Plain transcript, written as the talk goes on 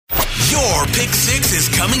Your Pick 6 is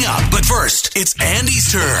coming up. But first, it's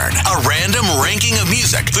Andy's turn. A random ranking of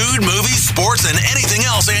music, food, movies, sports, and anything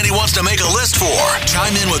else Andy wants to make a list for.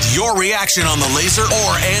 Chime in with your reaction on the Laser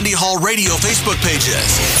or Andy Hall Radio Facebook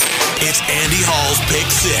pages. It's Andy Hall's Pick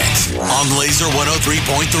 6 on Laser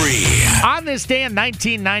 103.3. On this day in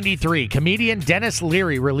 1993, comedian Dennis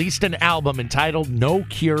Leary released an album entitled No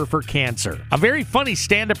Cure for Cancer. A very funny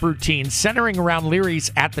stand-up routine centering around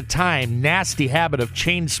Leary's, at the time, nasty habit of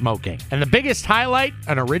chain smoking. And the biggest highlight,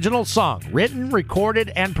 an original song, written,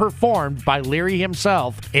 recorded, and performed by Leary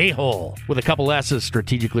himself, A-Hole, with a couple S's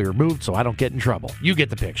strategically removed so I don't get in trouble. You get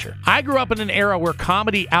the picture. I grew up in an era where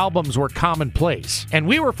comedy albums were commonplace, and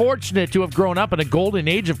we were fortunate to have grown up in a golden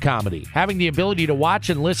age of comedy, having the ability to watch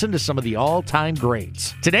and listen to some of the all-time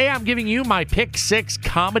greats. Today, I'm giving you my Pick 6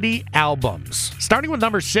 comedy albums. Starting with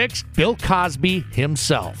number 6, Bill Cosby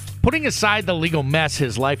himself. Putting aside the legal mess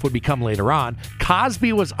his life would become later on,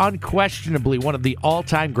 Cosby was unquestionably one of the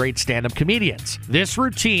all-time great stand-up comedians. This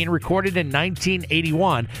routine, recorded in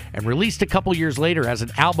 1981 and released a couple years later as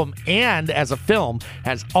an album and as a film,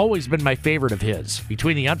 has always been my favorite of his.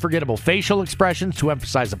 Between the unforgettable facial expressions to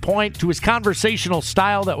emphasize a point, to his conversational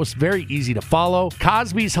style that was very easy to follow,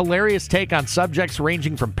 Cosby's hilarious take on subjects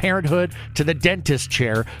ranging from parenthood to the dentist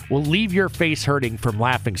chair will leave your face hurting from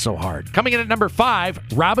laughing so hard. Coming in at number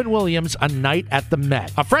 5, Robin Williams, A Night at the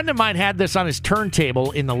Met. A friend of mine had this on his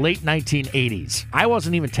turntable in the late 1980s. I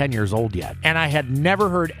wasn't even 10 years old yet, and I had never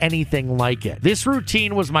heard anything like it. This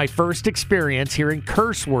routine was my first experience hearing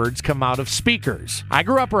curse words come out of speakers. I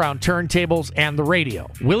grew up around turntables and the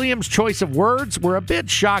radio. Williams' choice of words were a bit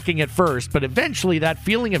shocking at first, but eventually that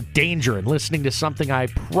feeling of danger in listening to something I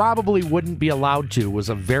probably wouldn't be allowed to was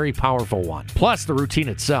a very powerful one. Plus, the routine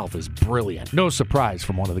itself is brilliant. No surprise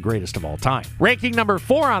from one of the greatest of all time. Ranking number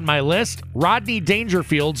 4 on my list, Rodney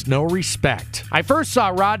Dangerfield's No Respect. I first saw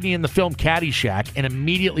Rodney in the film Caddyshack and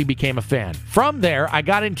immediately became a fan. From there, I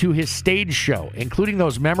got into his stage show, including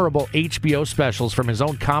those memorable HBO specials from his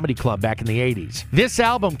own comedy club back in the 80s. This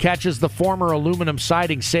album catches the former aluminum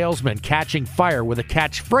siding salesman catching fire with a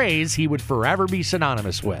catchphrase he would forever be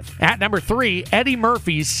synonymous with. At number 3, Eddie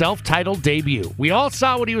Murphy's self-titled debut. We all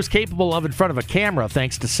saw what he was capable of in front of a camera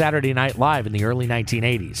thanks to Saturday Night Live in the early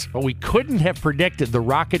 1980s. But we couldn't have predicted the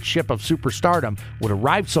rocket ship of superstardom would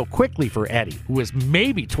arrive so quickly for Eddie, who was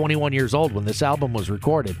maybe 21 years old when this album was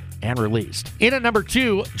recorded and released. In at number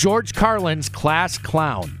 2, George Carlin's Class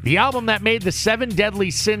Clown, the album that made the 7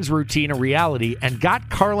 Deadly Sins routine a reality and got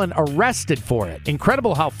Carlin arrested for it.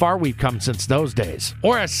 Incredible how far we've come since those days.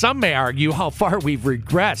 Or as some may argue, how far we've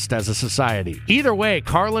regressed as a society. Either way,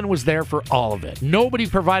 Carlin was there for all of it. Nobody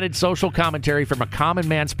provided social commentary from a common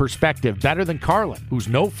man's perspective better than Carlin, whose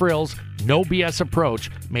no-frills, no BS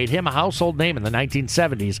approach made him a household name in the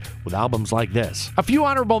 1970s with albums like this. A few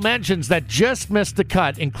honorable mentions that just missed the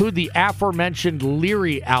cut include the aforementioned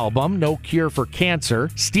Leary album, No Cure for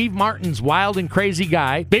Cancer, Steve Martin's Wild and Crazy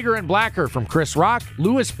Guy, Bigger and Blacker from Chris Rock,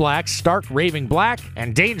 Lewis Black's Stark Raving Black,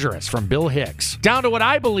 and Dangerous from Bill Hicks. Down to what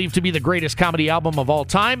I believe to be the greatest comedy album of all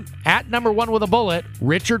time, at number 1 with a bullet,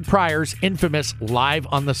 Richard Pryor's infamous Live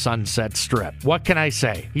on the Sunset Strip. What can I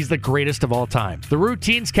say? He's the greatest of all time. The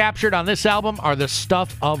routines captured on this album are the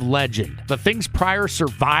stuff of legend. The things Pryor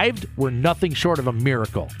survived were nothing short of a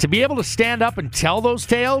miracle. To be able to stand up and tell those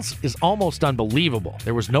tales is almost unbelievable.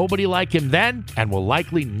 There was nobody like him then, and will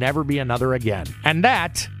likely never be another again. And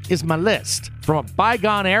that is my list from a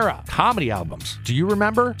bygone era. Comedy albums. Do you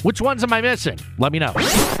remember? Which ones am I missing? Let me know.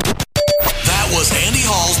 That was Andy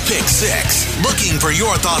Hall's Pick 6. Looking for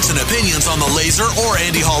your thoughts and opinions on the Laser or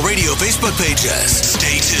Andy Hall Radio Facebook pages.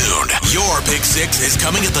 Stay tuned. Your Pick 6 is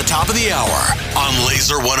coming at the top of the hour on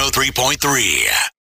Laser 103.3.